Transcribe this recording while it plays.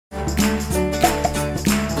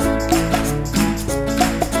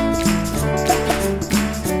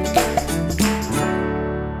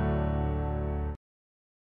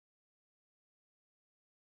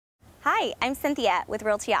Hi, I'm Cynthia with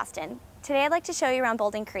Realty Austin. Today I'd like to show you around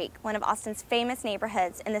Bouldin Creek, one of Austin's famous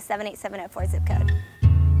neighborhoods in the 78704 zip code.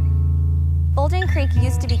 Bouldin Creek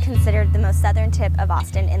used to be considered the most southern tip of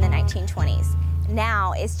Austin in the 1920s.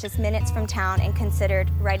 Now it's just minutes from town and considered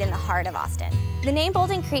right in the heart of Austin. The name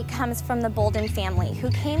Bouldin Creek comes from the Bouldin family,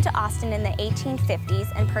 who came to Austin in the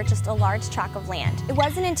 1850s and purchased a large tract of land. It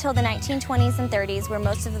wasn't until the 1920s and 30s where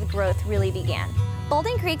most of the growth really began.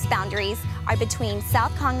 Bouldin Creek's boundaries are between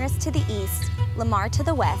South Congress to the east, Lamar to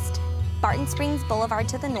the west, Barton Springs Boulevard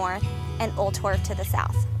to the north, and Old Torf to the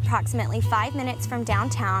south. Approximately 5 minutes from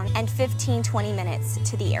downtown and 15-20 minutes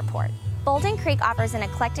to the airport. Bouldin Creek offers an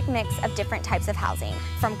eclectic mix of different types of housing,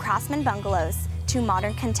 from craftsman bungalows to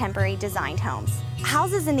modern contemporary designed homes.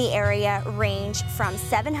 Houses in the area range from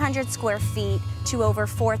 700 square feet to over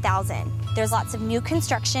 4,000. There's lots of new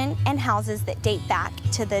construction and houses that date back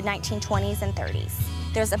to the 1920s and 30s.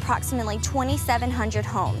 There's approximately 2,700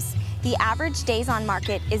 homes. The average days on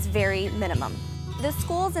market is very minimum. The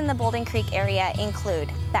schools in the Bouldin Creek area include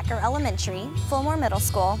Becker Elementary, Fulmore Middle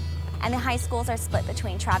School, and the high schools are split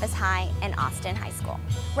between Travis High and Austin High School.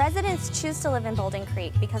 Residents choose to live in Bouldin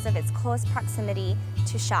Creek because of its close proximity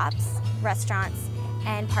to shops, restaurants,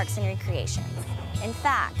 and parks and recreations. In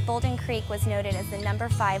fact, Bouldin Creek was noted as the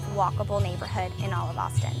 #5 walkable neighborhood in all of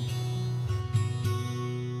Austin.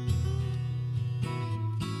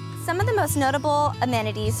 Some of the most notable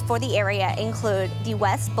amenities for the area include the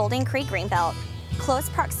West Bouldin Creek Greenbelt, close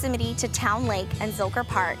proximity to Town Lake and Zilker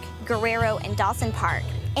Park, Guerrero and Dawson Park,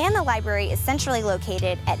 and the library is centrally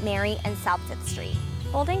located at Mary and South 5th Street.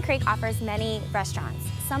 Bouldin Creek offers many restaurants,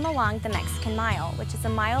 some along the Mexican Mile, which is a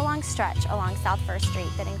mile-long stretch along South 1st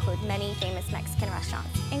Street that include many famous Mexican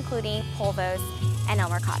restaurants, including Polvo's and El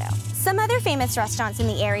Mercado. Some other famous restaurants in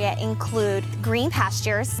the area include Green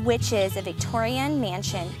Pastures, which is a Victorian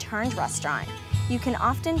mansion turned restaurant. You can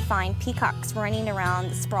often find peacocks running around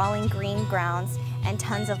the sprawling green grounds and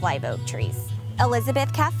tons of live oak trees.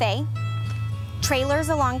 Elizabeth Cafe, trailers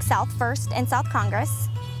along South 1st and South Congress,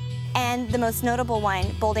 and the most notable one,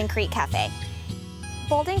 Bouldin Creek Cafe.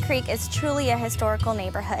 Bouldin Creek is truly a historical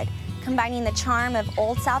neighborhood, combining the charm of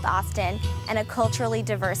Old South Austin and a culturally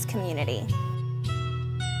diverse community.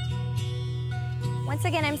 Once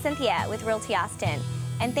again, I'm Cynthia with Realty Austin,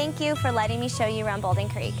 and thank you for letting me show you around Bouldin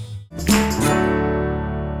Creek.